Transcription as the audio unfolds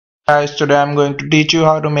Guys, today I'm going to teach you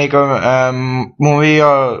how to make a movie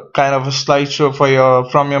or kind of a slideshow for your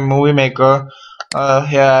from your movie maker.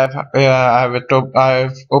 I've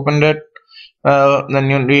opened it. Then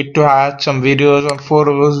you need to add some videos or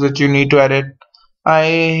photos which you need to edit.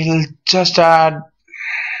 I'll just add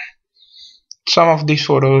some of these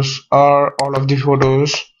photos or all of these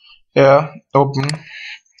photos. Here, open.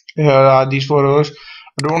 Here are these photos.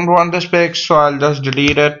 I don't want this pic, so I'll just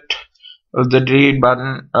delete it. The delete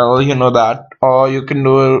button, you know that, or you can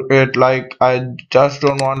do it like I just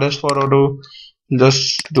don't want this photo to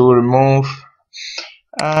just do remove,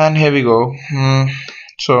 and here we go.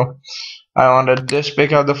 So I wanted this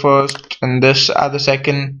pic at the first and this at the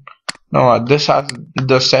second. No, this as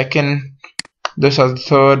the second, this as the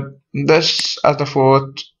third, this as the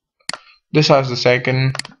fourth, this as the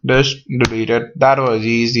second, this deleted. That was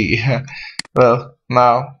easy. Well,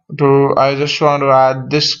 now I just want to add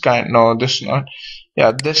this kind. No, this not.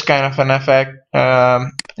 Yeah, this kind of an effect.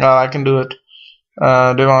 Well, I can do it. Do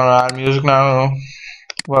you want to add music now?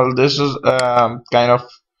 Well, this is kind of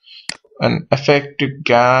an effect. You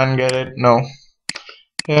can get it. No.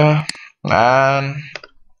 Yeah, and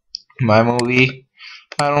my movie.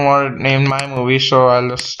 I don't want to name my movie, so I'll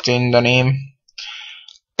just change the name.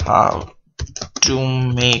 How to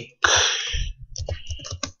make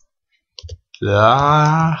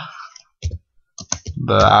blah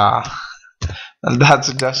blah. And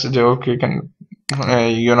that's just a joke. You can,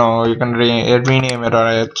 you can rename it, or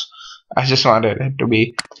it's. I just wanted it to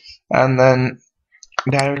be, and then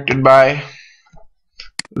directed by,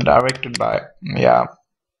 yeah,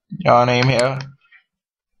 your name here,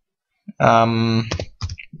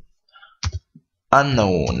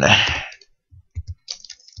 unknown.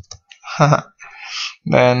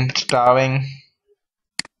 Then starring,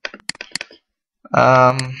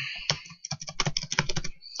 no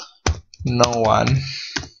one,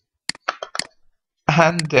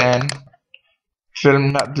 and then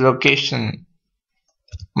filmed at the location,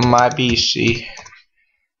 my PC.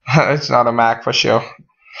 It's not a Mac for sure.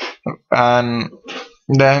 And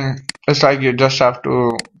then it's like you just have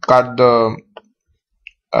to cut the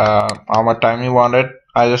how much time you want it.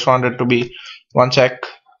 I just want it to be 1 sec.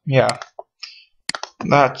 Yeah,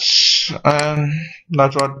 that's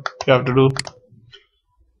what you have to do.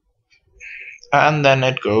 And then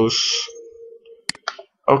it goes.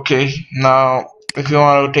 Okay, now if you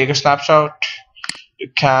want to take a snapshot, you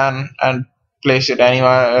can, and place it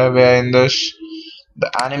anywhere in this. The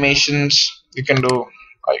animations you can do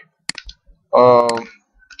like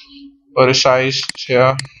resize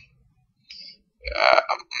here.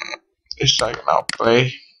 It's like now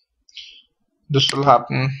play. This will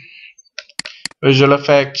happen. Visual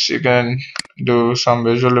effects, you can do some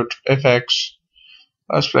visual effects.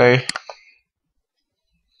 Let's play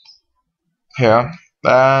here.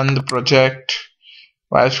 And the project,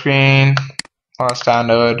 widescreen, on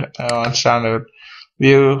standard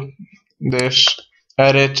view, this,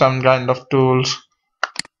 edit some kind of tools,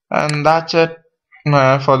 and that's it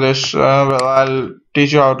for this. Well, I'll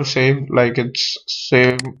teach you how to save, like it's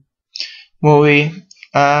save movie,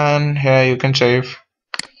 and here you can save.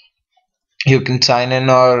 You can sign in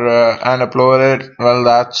or and upload it. Well,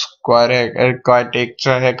 that's it quite takes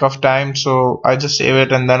a heck of time, so I just save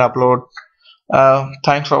it and then upload.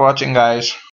 Thanks for watching, guys.